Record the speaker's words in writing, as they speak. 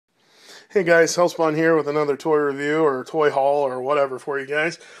Hey guys, Hellspawn here with another toy review or toy haul or whatever for you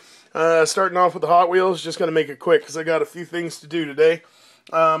guys. Starting off with the Hot Wheels, just going to make it quick because I got a few things to do today.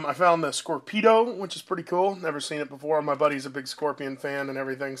 I found the Scorpedo, which is pretty cool. Never seen it before. My buddy's a big Scorpion fan and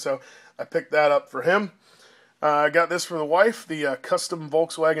everything, so I picked that up for him. I got this for the wife, the custom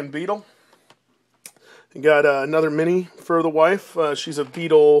Volkswagen Beetle. Got another Mini for the wife. She's a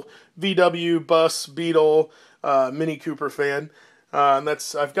Beetle, VW, Bus, Beetle, Mini Cooper fan.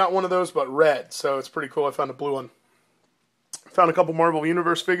 I've got one of those, but red, so it's pretty cool. I found a blue one. Found a couple Marvel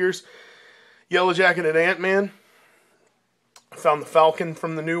Universe figures. Yellow Jacket and Ant-Man. Found the Falcon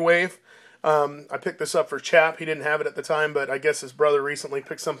from the New Wave. I picked this up for Chap. He didn't have it at the time, but I guess his brother recently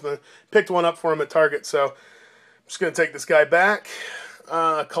picked one up for him at Target, so I'm just going to take this guy back.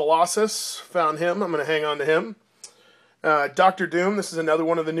 Colossus, found him. I'm going to hang on to him. Doctor Doom, this is another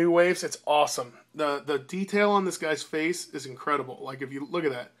one of the New Waves. It's awesome. The detail on this guy's face is incredible. Like, if you look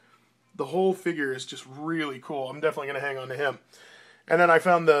at that, the whole figure is just really cool. I'm definitely going to hang on to him. And then I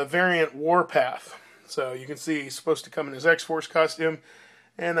found the variant Warpath. So you can see he's supposed to come in his X-Force costume,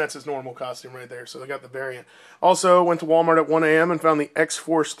 and that's his normal costume right there. So I got the variant. Also, went to Walmart at 1 a.m. and found the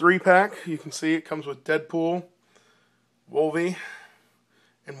X-Force 3-pack. You can see it comes with Deadpool, Wolvie,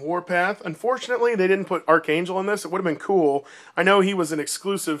 and Warpath. Unfortunately, they didn't put Archangel in this. It would have been cool. I know he was an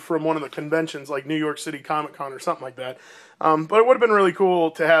exclusive from one of the conventions, like New York City Comic Con or something like that. But it would have been really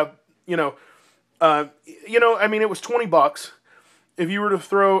cool to have, I mean, it was $20. If you were to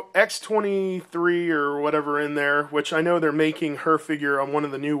throw X-23 or whatever in there, which I know they're making her figure on one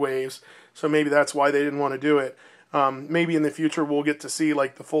of the New Waves, so maybe that's why they didn't want to do it. Maybe in the future we'll get to see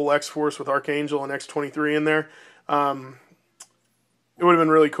like the full X-Force with Archangel and X-23 in there. It would have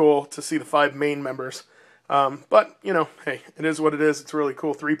been really cool to see the 5 main members. But, hey, it is what it is. It's a really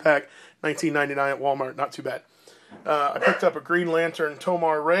cool 3-pack, $19.99 at Walmart. Not too bad. I picked up a Green Lantern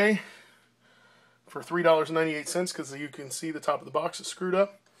Tomar Ray for $3.98 because you can see the top of the box is screwed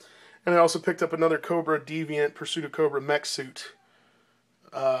up. And I also picked up another Cobra Deviant Pursuit of Cobra mech suit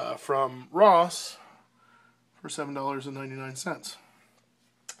from Ross for $7.99.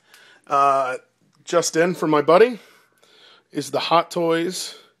 Just in from my buddy is the Hot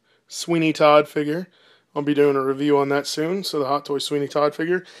Toys Sweeney Todd figure. I'll be doing a review on that soon, so the Hot Toys Sweeney Todd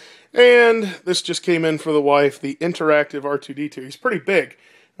figure. And this just came in for the wife, the interactive R2-D2. He's pretty big.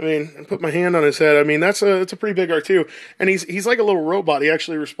 I mean, I put my hand on his head. I mean, it's a pretty big R2. And he's like a little robot. He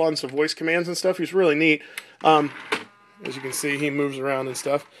actually responds to voice commands and stuff. He's really neat. As you can see, he moves around and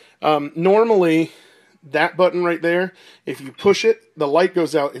stuff. Normally, that button right there, if you push it, the light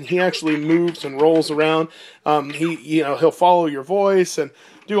goes out, and he actually moves and rolls around. He'll follow your voice and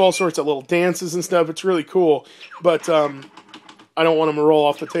do all sorts of little dances and stuff. It's really cool, but I don't want him to roll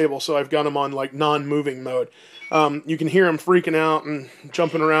off the table, so I've got him on like non-moving mode. You can hear him freaking out and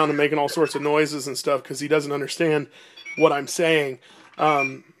jumping around and making all sorts of noises and stuff because he doesn't understand what I'm saying.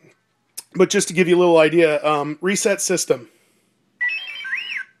 But just to give you a little idea, reset system.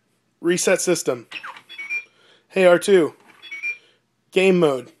 Reset system. Hey R2, game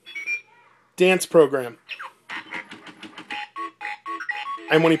mode, dance program.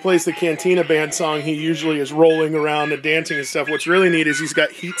 And when he plays the Cantina Band song, he usually is rolling around and dancing and stuff. What's really neat is he's got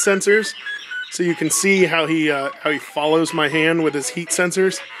heat sensors, so you can see how he follows my hand with his heat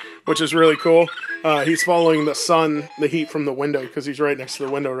sensors, which is really cool. He's following the sun, the heat from the window, because he's right next to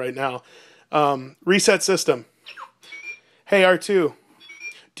the window right now. Reset system. Hey R2,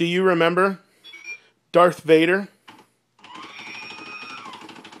 do you remember Darth Vader?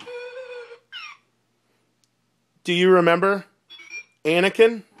 Do you remember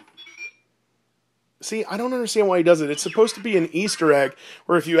Anakin? See, I don't understand why he does it. It's supposed to be an Easter egg,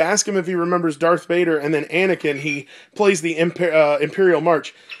 where if you ask him if he remembers Darth Vader and then Anakin, he plays the Imperial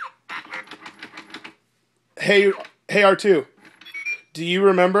March. Hey R2, do you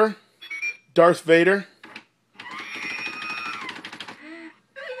remember Darth Vader?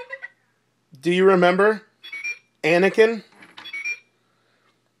 Do you remember Anakin?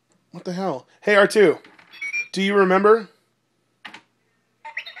 What the hell? Hey R2, do you remember?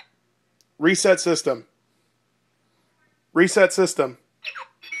 Reset system. Reset system.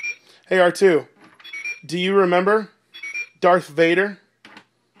 Hey R2, do you remember Darth Vader?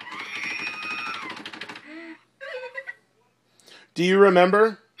 Do you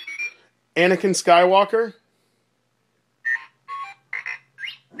remember Anakin Skywalker?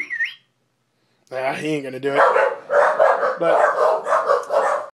 He ain't gonna do it. But